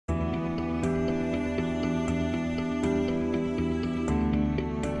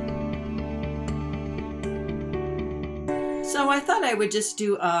So I thought I would just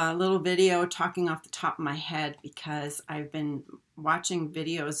do a little video talking off the top of my head because I've been watching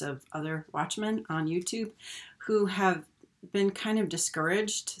videos of other watchmen on YouTube who have been kind of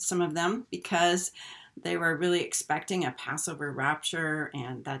discouraged, some of them, because they were really expecting a Passover rapture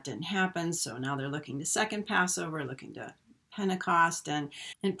and that didn't happen. So now they're looking to second Passover, looking to Pentecost, and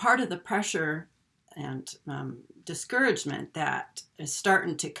part of the pressure and discouragement that is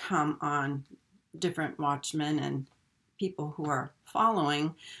starting to come on different watchmen and people who are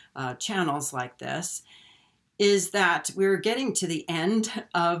following channels like this is that we're getting to the end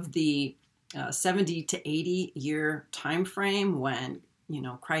of the 70 to 80 year time frame when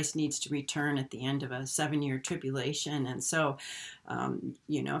Christ needs to return at the end of a 7-year tribulation. And so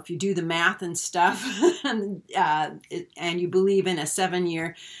if you do the math and stuff and you believe in a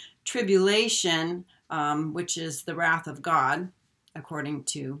 7-year tribulation, which is the wrath of God, according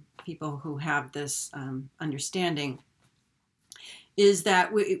to people who have this understanding, is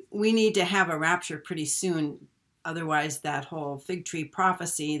that we need to have a rapture pretty soon. Otherwise, that whole fig tree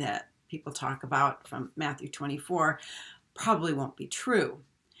prophecy that people talk about from Matthew 24 probably won't be true.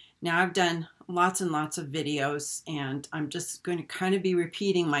 Now, I've done lots and lots of videos, and I'm just going to kind of be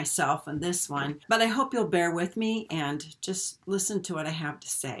repeating myself on this one, but I hope you'll bear with me and just listen to what I have to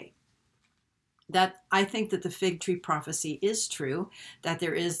say. That I think that the fig tree prophecy is true, that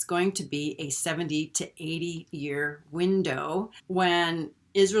there is going to be a 70 to 80 year window when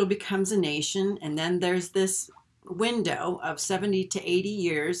Israel becomes a nation, and then there's this window of 70 to 80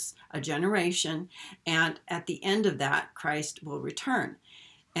 years, a generation, and at the end of that, Christ will return.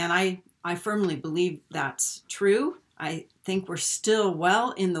 And I firmly believe that's true. I think we're still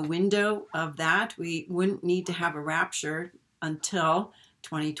well in the window of that. We wouldn't need to have a rapture until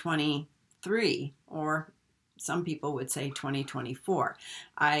 2023, or some people would say 2024.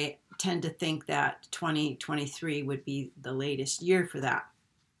 I tend to think that 2023 would be the latest year for that.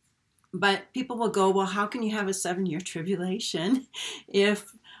 But people will go, well, how can you have a 7-year tribulation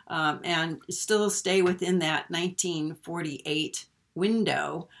if and still stay within that 1948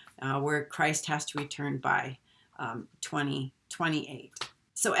 window where Christ has to return by 2028?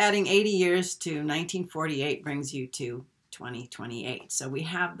 So adding 80 years to 1948 brings you to 2028. So we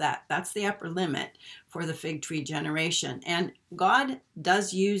have that. That's the upper limit for the fig tree generation. And God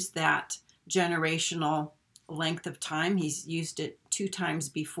does use that generational length of time. He's used it 2 times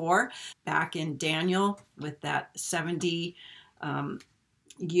before, back in Daniel with that 70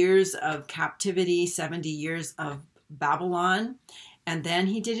 years of captivity, 70 years of Babylon. And then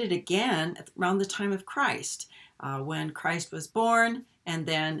he did it again around the time of Christ, when Christ was born. And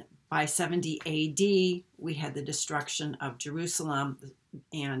then by 70 AD, we had the destruction of Jerusalem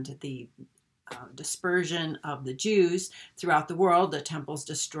and the dispersion of the Jews throughout the world. The temple's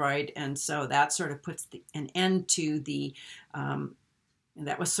destroyed, and so that sort of puts an end to the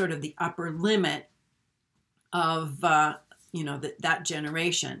that was sort of the upper limit of that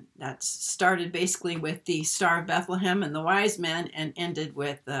generation that started basically with the Star of Bethlehem and the wise men and ended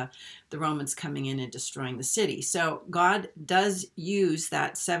with the Romans coming in and destroying the city. So God does use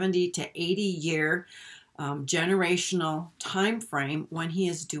that 70 to 80 year generational time frame when he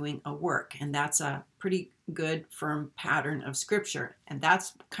is doing a work, and that's a pretty good firm pattern of scripture, and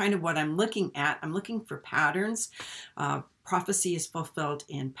that's kind of what I'm looking at. I'm looking for patterns. Prophecy is fulfilled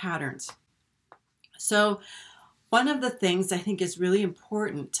in patterns. So one of the things I think is really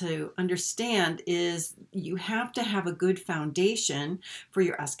important to understand is you have to have a good foundation for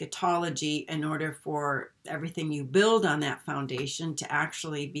your eschatology in order for everything you build on that foundation to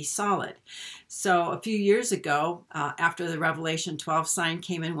actually be solid. So a few years ago, after the Revelation 12 sign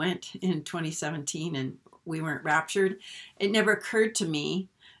came and went in 2017 and we weren't raptured, it never occurred to me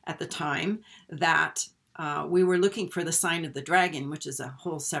at the time that we were looking for the sign of the dragon, which is a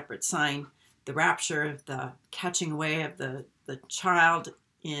whole separate sign. The rapture, the catching away of the child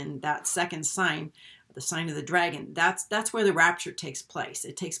in that second sign, the sign of the dragon, that's where the rapture takes place.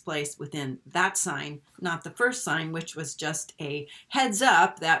 It takes place within that sign, not the first sign, which was just a heads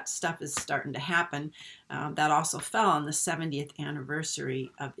up that stuff is starting to happen. That also fell on the 70th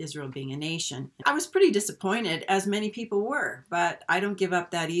anniversary of Israel being a nation. I was pretty disappointed, as many people were, but I don't give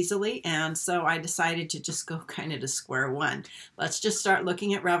up that easily, and so I decided to just go kind of to square one. Let's just start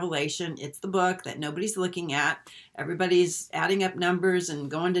looking at Revelation. It's the book that nobody's looking at. Everybody's adding up numbers and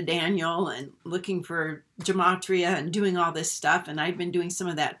going to Daniel and looking for gematria and doing all this stuff, and I've been doing some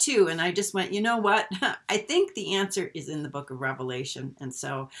of that too, and I just went, you know what? I think the answer is in the book of Revelation. And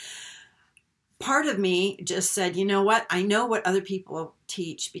so part of me just said, you know what? I know what other people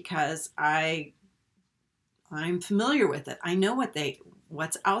teach because I'm familiar with it. I know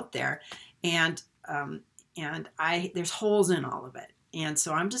what's out there. And and there's holes in all of it. And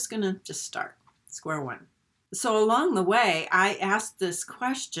so I'm just going to start square one. So along the way, I asked this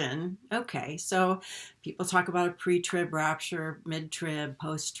question. Okay, so people talk about a pre-trib rapture, mid-trib,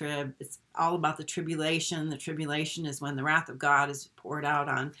 post-trib. It's all about the tribulation. The tribulation is when the wrath of God is poured out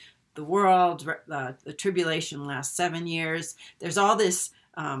on the world. The tribulation lasts 7 years. There's all this,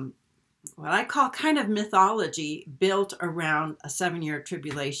 what I call kind of mythology built around a 7-year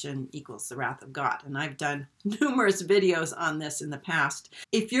tribulation equals the wrath of God. And I've done numerous videos on this in the past.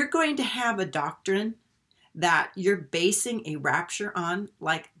 If you're going to have a doctrine that you're basing a rapture on,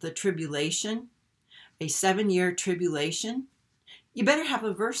 like the tribulation, a 7-year tribulation, you better have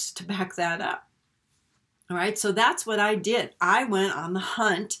a verse to back that up. All right, so that's what I did. I went on the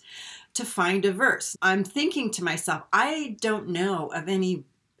hunt to find a verse. I'm thinking to myself, I don't know of any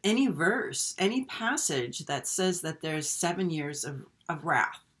verse, any passage that says that there's 7 years of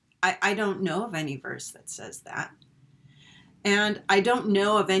wrath. I don't know of any verse that says that. And I don't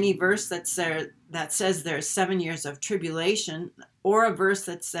know of any verse that says there's 7 years of tribulation, or a verse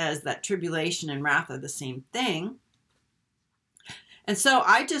that says that tribulation and wrath are the same thing. And so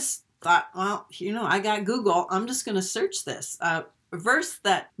I just thought, well, I got Google. I'm just going to search this. A verse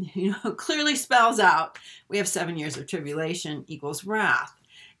that, clearly spells out we have 7 years of tribulation equals wrath.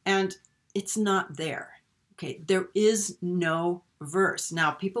 And it's not there. Okay, there is no verse.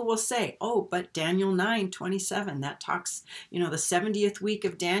 Now, people will say, oh, but Daniel 9:27, that talks, the 70th week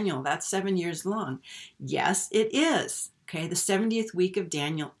of Daniel, that's 7 years long. Yes, it is. Okay, the 70th week of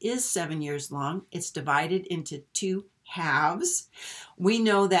Daniel is 7 years long. It's divided into 2 halves. We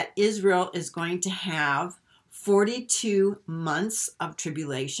know that Israel is going to have 42 months of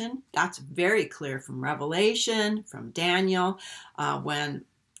tribulation. That's very clear from Revelation, from Daniel, when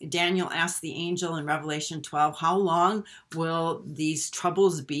Daniel asked the angel in Revelation 12, how long will these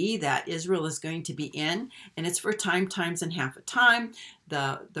troubles be that Israel is going to be in? And it's for time, times, and half a time.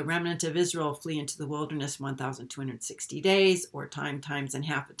 The remnant of Israel flee into the wilderness 1,260 days, or time, times, and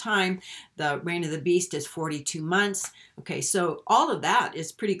half a time. The reign of the beast is 42 months. Okay, so all of that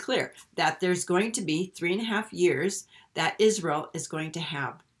is pretty clear, that there's going to be 3.5 years that Israel is going to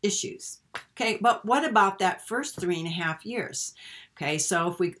have issues. Okay, but what about that first 3.5 years? Okay, so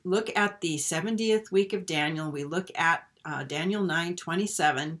if we look at the 70th week of Daniel, we look at Daniel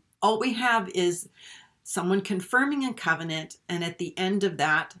 9:27, all we have is someone confirming a covenant, and at the end of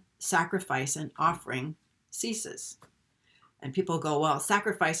that, sacrifice and offering ceases. And people go, well,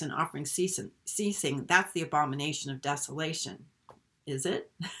 sacrifice and offering ceasing, that's the abomination of desolation. Is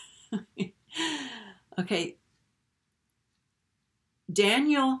it? Okay.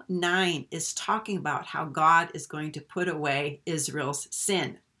 Daniel 9 is talking about how God is going to put away Israel's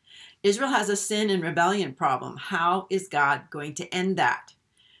sin. Israel has a sin and rebellion problem. How is God going to end that?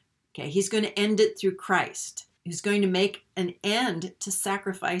 Okay, he's going to end it through Christ. He's going to make an end to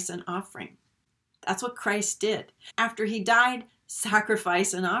sacrifice and offering. That's what Christ did. After he died,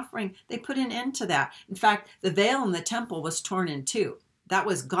 sacrifice and offering, they put an end to that. In fact, the veil in the temple was torn in two. That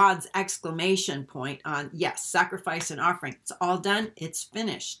was God's exclamation point on, yes, sacrifice and offering. It's all done. It's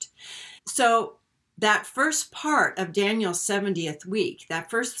finished. So that first part of Daniel's 70th week, that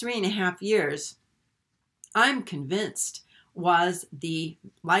first 3.5 years, I'm convinced was the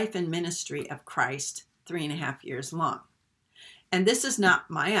life and ministry of Christ, 3.5 years long. And this is not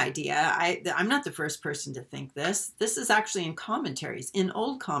my idea. I'm not the first person to think this. This is actually in commentaries, in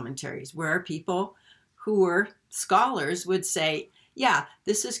old commentaries, where people who were scholars would say, yeah,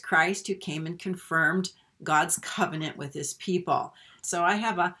 this is Christ who came and confirmed God's covenant with his people. So I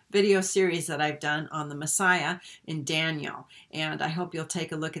have a video series that I've done on the Messiah in Daniel, and I hope you'll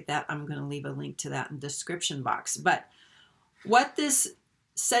take a look at that. I'm going to leave a link to that in the description box. But what this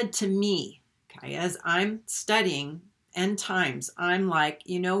said to me, okay, as I'm studying end times, I'm like,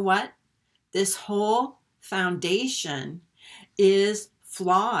 you know what? This whole foundation is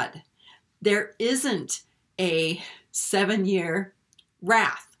flawed. There isn't a 7-year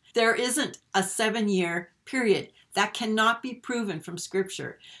wrath. There isn't a 7-year period. That cannot be proven from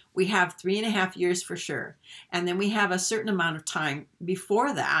Scripture. We have 3.5 years for sure. And then we have a certain amount of time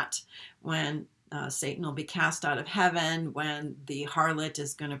before that when Satan will be cast out of heaven, when the harlot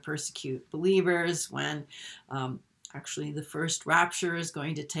is going to persecute believers, when actually the first rapture is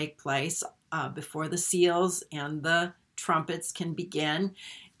going to take place before the seals and the trumpets can begin.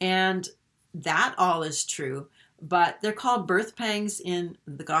 And that all is true. But they're called birth pangs in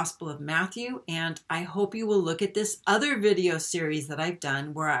the Gospel of Matthew, and I hope you will look at this other video series that I've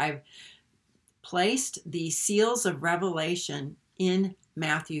done where I've placed the seals of Revelation in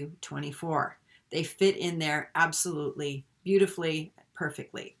Matthew 24. They fit in there absolutely beautifully,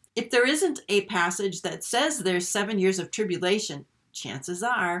 perfectly. If there isn't a passage that says there's 7 years of tribulation, chances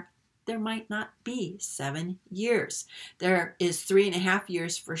are there might not be 7 years. There is 3.5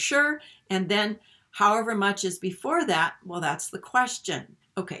 years for sure, and then however much is before that, well, that's the question.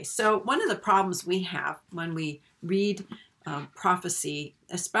 Okay, so one of the problems we have when we read prophecy,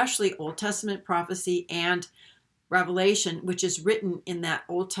 especially Old Testament prophecy and Revelation, which is written in that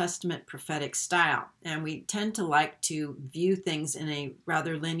Old Testament prophetic style, and we tend to like to view things in a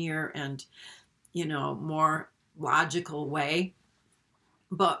rather linear and, more logical way.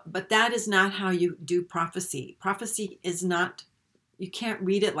 But that is not how you do prophecy. Prophecy is not, you can't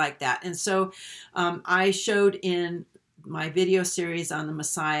read it like that. And so I showed in my video series on the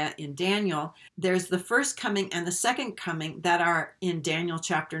Messiah in Daniel, there's the first coming and the second coming that are in Daniel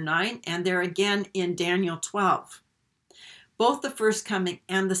chapter 9, and they're again in Daniel 12. Both the first coming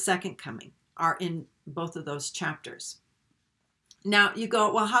and the second coming are in both of those chapters. Now you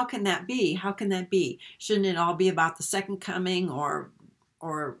go, well, how can that be? How can that be? Shouldn't it all be about the second coming, or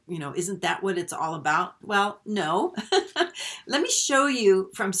isn't that what it's all about? Well, no. Let me show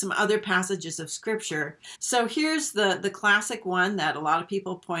you from some other passages of scripture. So here's the classic one that a lot of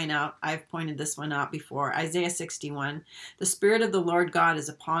people point out. I've pointed this one out before. Isaiah 61. The Spirit of the Lord God is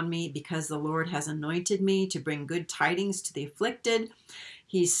upon me, because the Lord has anointed me to bring good tidings to the afflicted.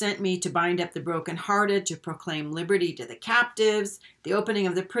 He sent me to bind up the brokenhearted, to proclaim liberty to the captives, the opening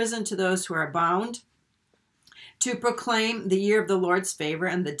of the prison to those who are bound, to proclaim the year of the Lord's favor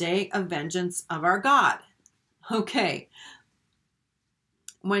and the day of vengeance of our God. Okay.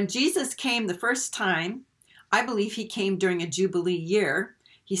 When Jesus came the first time, I believe he came during a Jubilee year.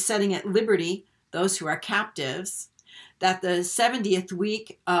 He's setting at liberty those who are captives. That the 70th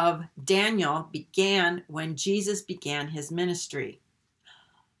week of Daniel began when Jesus began his ministry.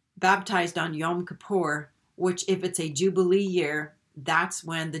 Baptized on Yom Kippur, which if it's a Jubilee year, that's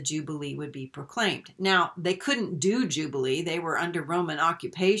when the Jubilee would be proclaimed. Now, they couldn't do Jubilee. They were under Roman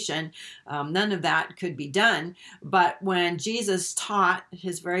occupation. None of that could be done. But when Jesus taught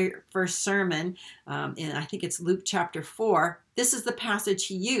his very first sermon, in I think it's Luke chapter 4, this is the passage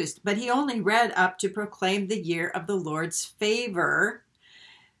he used. But he only read up to proclaim the year of the Lord's favor.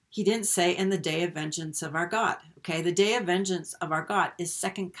 He didn't say in the day of vengeance of our God. Okay, the day of vengeance of our God is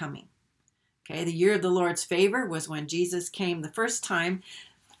second coming. Okay, the year of the Lord's favor was when Jesus came the first time.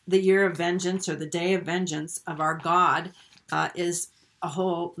 The year of vengeance, or the day of vengeance of our God, is a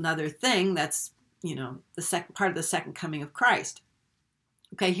whole nother thing. That's, the second part of the second coming of Christ.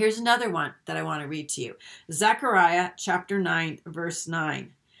 Okay, here's another one that I want to read to you. Zechariah chapter 9, verse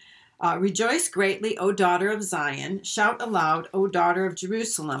 9. Rejoice greatly, O daughter of Zion. Shout aloud, O daughter of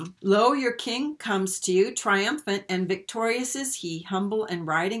Jerusalem. Lo, your king comes to you, triumphant and victorious is he, humble and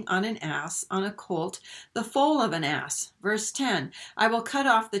riding on an ass, on a colt, the foal of an ass. Verse 10, I will cut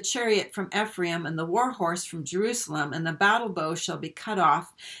off the chariot from Ephraim and the war horse from Jerusalem, and the battle bow shall be cut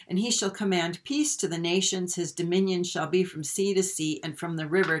off, and he shall command peace to the nations. His dominion shall be from sea to sea and from the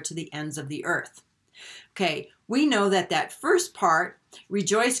river to the ends of the earth. Okay, we know that first part,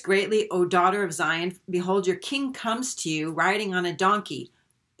 rejoice greatly, O daughter of Zion. Behold, your king comes to you riding on a donkey.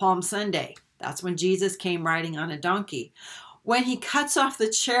 Palm Sunday. That's when Jesus came riding on a donkey. When he cuts off the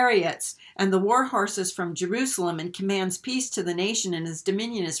chariots and the war horses from Jerusalem and commands peace to the nation, and his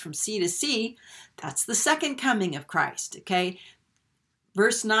dominion is from sea to sea, that's the second coming of Christ. Okay,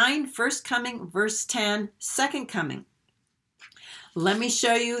 verse 9, first coming. Verse 10, second coming. Let me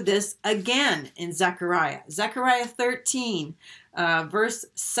show you this again in Zechariah. Zechariah 13, verse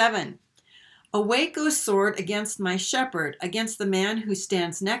 7. Awake, O sword, against my shepherd, against the man who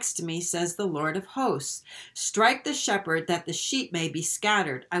stands next to me, says the Lord of hosts. Strike the shepherd, that the sheep may be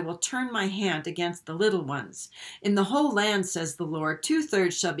scattered. I will turn my hand against the little ones. In the whole land, says the Lord,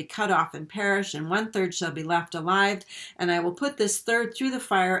 2/3 shall be cut off and perish, and 1/3 shall be left alive. And I will put this third through the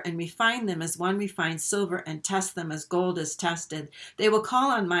fire, and refine them as one refines silver, and test them as gold is tested. They will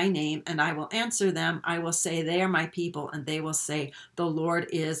call on my name, and I will answer them. I will say, they are my people, and they will say, the Lord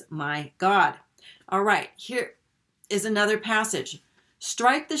is my God. All right, here is another passage.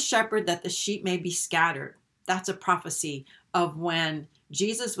 Strike the shepherd, that the sheep may be scattered. That's a prophecy of when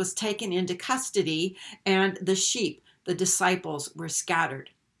Jesus was taken into custody and the sheep, the disciples, were scattered.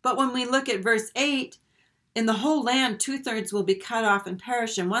 But when we look at verse 8, in the whole land 2/3 will be cut off and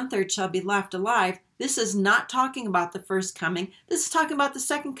perish, and 1/3 shall be left alive. This is not talking about the first coming. This is talking about the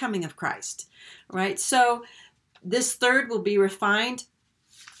second coming of Christ. Right? So this third will be refined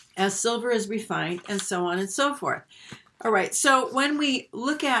as silver is refined, and so on and so forth. All right, so when we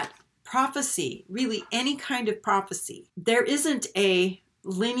look at prophecy, really any kind of prophecy, there isn't a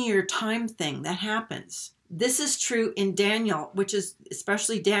linear time thing that happens. This is true in Daniel, which is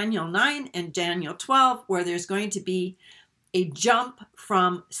especially Daniel 9 and Daniel 12, where there's going to be a jump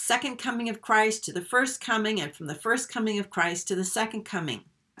from second coming of Christ to the first coming, and from the first coming of Christ to the second coming.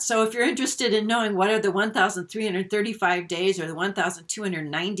 So if you're interested in knowing what are the 1,335 days or the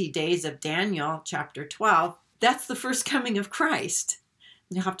 1,290 days of Daniel chapter 12, that's the first coming of Christ.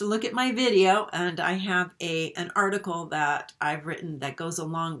 You'll have to look at my video, and I have an article that I've written that goes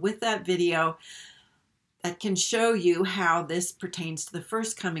along with that video that can show you how this pertains to the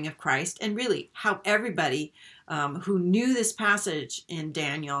first coming of Christ, and really how everybody who knew this passage in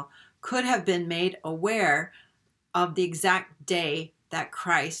Daniel could have been made aware of the exact day that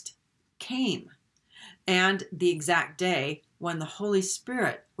Christ came and the exact day when the Holy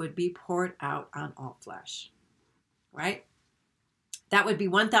Spirit would be poured out on all flesh, right? That would be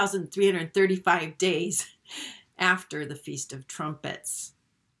 1,335 days after the Feast of Trumpets.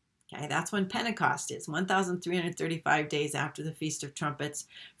 Okay, that's when Pentecost is, 1,335 days after the Feast of Trumpets,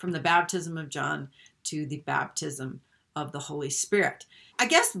 from the baptism of John to the baptism of the Holy Spirit. I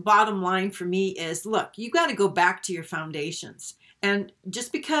guess the bottom line for me is, look, you got to go back to your foundations. And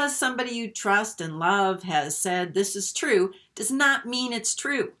just because somebody you trust and love has said this is true does not mean it's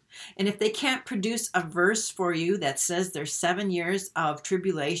true. And if they can't produce a verse for you that says there's 7 years of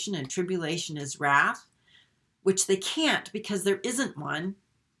tribulation and tribulation is wrath, which they can't because there isn't one.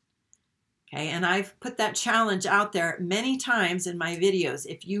 Okay, and I've put that challenge out there many times in my videos.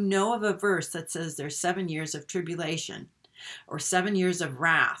 If you know of a verse that says there's 7 years of tribulation or 7 years of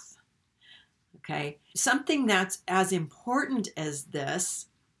wrath, okay, something that's as important as this,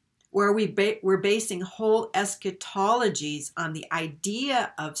 where we're basing whole eschatologies on the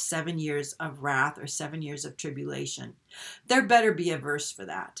idea of 7 years of wrath or 7 years of tribulation, there better be a verse for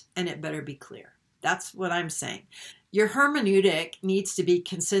that, and it better be clear. That's what I'm saying. Your hermeneutic needs to be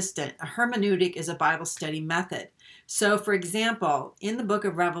consistent. A hermeneutic is a Bible study method. So, for example, in the book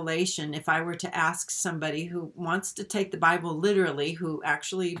of Revelation, if I were to ask somebody who wants to take the Bible literally, who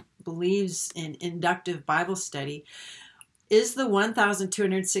actually believes in inductive Bible study, is the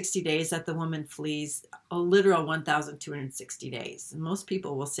 1,260 days that the woman flees a literal 1,260 days? And most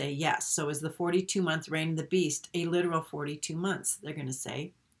people will say yes. So is the 42-month reign of the beast a literal 42 months? They're going to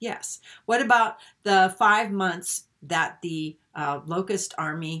say yes. What about the 5 months that the locust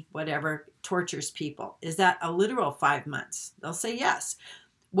army, whatever, tortures people? Is that a literal 5 months? They'll say yes.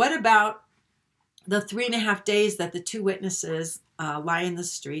 What about the 3.5 days that the 2 witnesses lie in the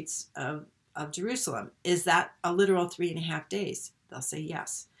streets of Jerusalem? Is that a literal 3.5 days? They'll say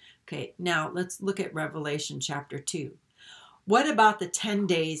yes. Okay, now let's look at Revelation chapter 2. What about the 10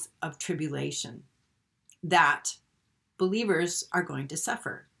 days of tribulation that believers are going to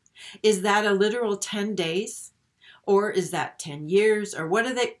suffer? Is that a literal 10 days? Or is that 10 years? Or what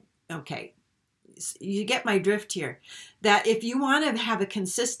are they? Okay, you get my drift here. That if you want to have a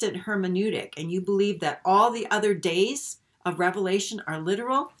consistent hermeneutic and you believe that all the other days of Revelation are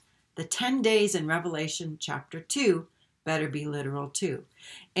literal, the 10 days in Revelation chapter 2 better be literal too.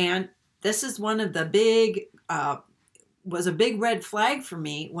 And this is one of the was a big red flag for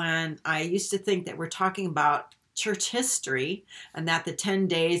me when I used to think that we're talking about church history and that the 10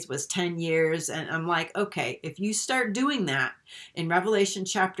 days was 10 years. And I'm like, okay, if you start doing that in Revelation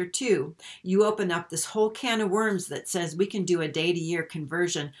chapter 2, you open up this whole can of worms that says we can do a day-to-year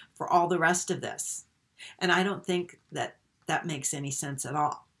conversion for all the rest of this. And I don't think that that makes any sense at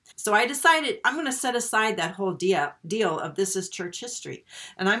all. So I decided I'm going to set aside that whole deal of this is church history.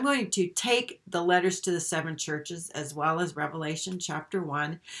 And I'm going to take the letters to the 7 churches as well as Revelation chapter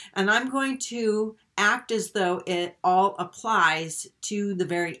 1. And I'm going to act as though it all applies to the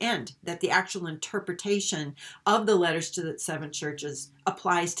very end, that the actual interpretation of the letters to the 7 churches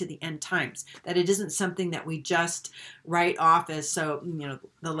applies to the end times, that it isn't something that we just write off as, so, you know,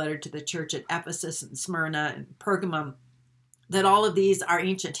 the letter to the church at Ephesus and Smyrna and Pergamum, that all of these are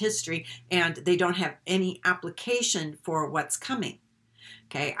ancient history and they don't have any application for what's coming.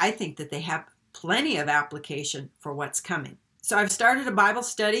 Okay, I think that they have plenty of application for what's coming. So I've started a Bible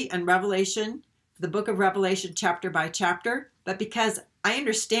study on Revelation, the book of Revelation chapter by chapter, but because I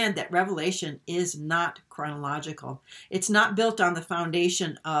understand that Revelation is not chronological. It's not built on the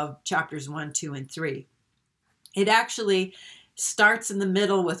foundation of chapters 1, 2, and 3. It actually starts in the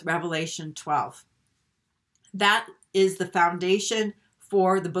middle with Revelation 12. That is the foundation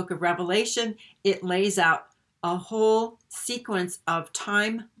for the book of Revelation. It lays out a whole sequence of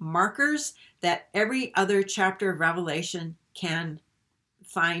time markers that every other chapter of Revelation can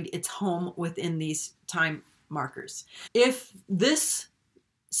find its home within these time markers. If this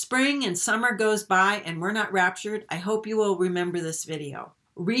spring and summer goes by and we're not raptured, I hope you will remember this video.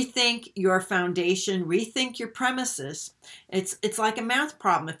 rethink your foundation, rethink your premises. It's like a math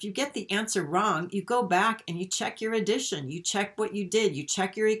problem. If you get the answer wrong, you go back and you check your addition, you check what you did, you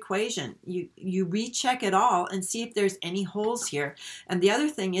check your equation, you recheck it all and see if there's any holes here. And the other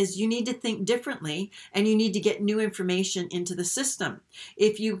thing is you need to think differently, and you need to get new information into the system.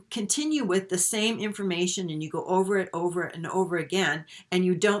 If you continue with the same information and you go over it over and over again, and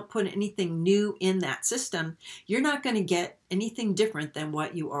you don't put anything new in that system, you're not going to get anything different than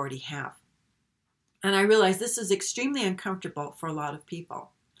what you already have. And I realize this is extremely uncomfortable for a lot of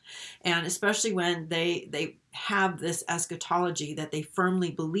people. And especially when they have this eschatology that they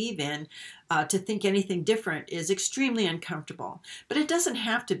firmly believe in, to think anything different is extremely uncomfortable. But it doesn't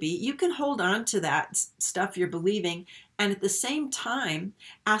have to be. You can hold on to that stuff you're believing and at the same time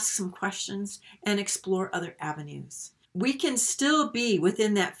ask some questions and explore other avenues. We can still be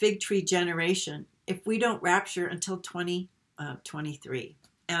within that fig tree generation if we don't rapture until 2023.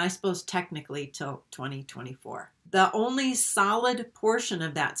 And I suppose technically till 2024. The only solid portion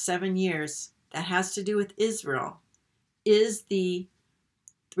of that 7 years that has to do with Israel is the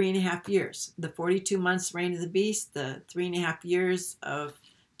 3.5 years. The 42 months reign of the beast, the 3.5 years of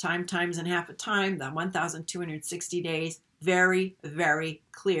time times and half a time, the 1,260 days. Very, very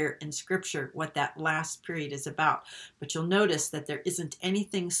clear in Scripture what that last period is about. But you'll notice that there isn't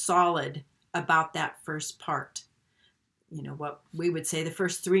anything solid about that first part. You know, what we would say the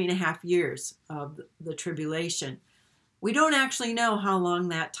first 3.5 years of the tribulation. We don't actually know how long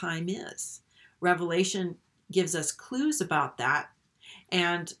that time is. Revelation gives us clues about that.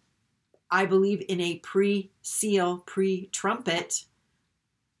 And I believe in a pre-seal, pre-trumpet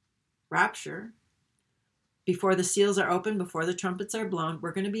rapture. Before the seals are open, before the trumpets are blown,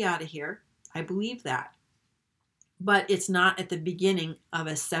 we're going to be out of here. I believe that. But it's not at the beginning of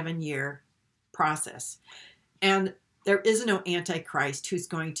a 7-year process. And there is no Antichrist who's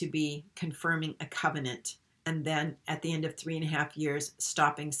going to be confirming a covenant and then at the end of 3.5 years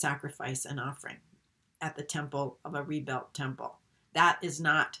stopping sacrifice and offering at the temple of a rebuilt temple. That's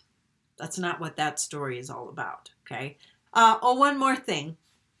not what that story is all about, okay? One more thing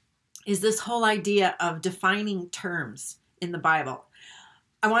is this whole idea of defining terms in the Bible.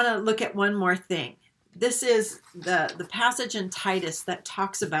 I want to look at one more thing. This is the passage in Titus that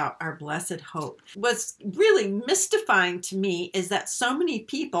talks about our blessed hope. What's really mystifying to me is that so many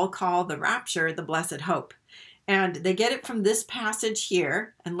people call the rapture the blessed hope. And they get it from this passage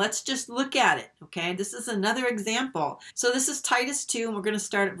here. And let's just look at it, okay? This is another example. So this is Titus 2, and we're going to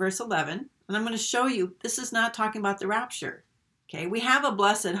start at verse 11. And I'm going to show you this is not talking about the rapture, okay? We have a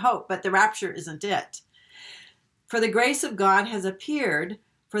blessed hope, but the rapture isn't it. For the grace of God has appeared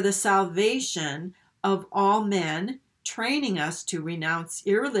for the salvation of all men, training us to renounce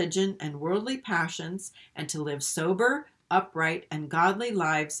irreligion and worldly passions, and to live sober, upright, and godly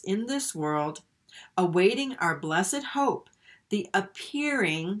lives in this world, awaiting our blessed hope, the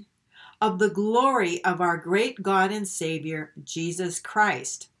appearing of the glory of our great God and Savior, Jesus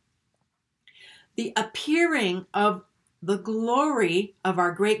Christ. The appearing of the glory of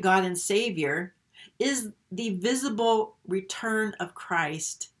our great God and Savior is the visible return of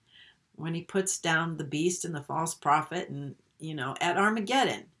Christ when he puts down the beast and the false prophet and, at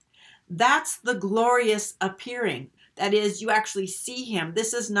Armageddon. That's the glorious appearing. That is, you actually see him.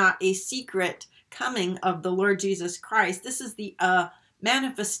 This is not a secret coming of the Lord Jesus Christ. This is the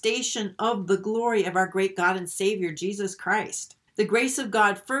manifestation of the glory of our great God and Savior, Jesus Christ. The grace of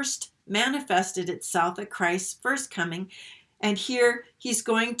God first manifested itself at Christ's first coming, and here he's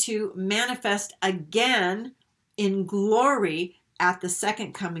going to manifest again in glory at the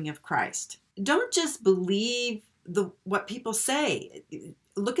second coming of Christ. Don't just believe what people say.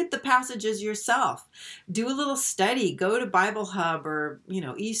 Look at the passages yourself. Do a little study. Go to Bible Hub or,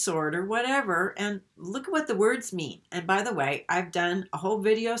 eSword or whatever, and look at what the words mean. And by the way, I've done a whole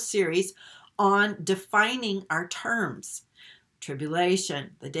video series on defining our terms.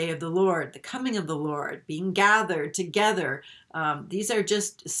 Tribulation, the day of the Lord, the coming of the Lord, being gathered together. These are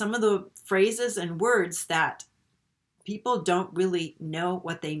just some of the phrases and words that people don't really know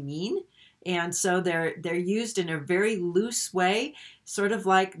what they mean. And so they're used in a very loose way, sort of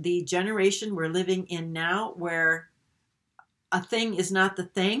like the generation we're living in now, where a thing is not the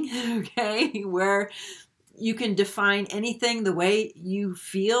thing, okay? Where you can define anything the way you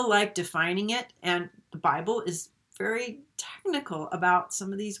feel like defining it. And the Bible is very technical about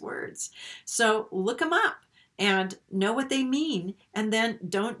some of these words. So look them up and know what they mean, and then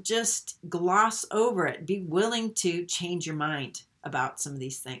don't just gloss over it. Be willing to change your mind about some of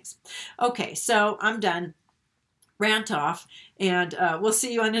these things. Okay, so I'm done. Rant off, and we'll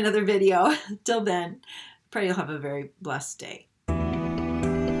see you on another video. Till then, pray you'll have a very blessed day.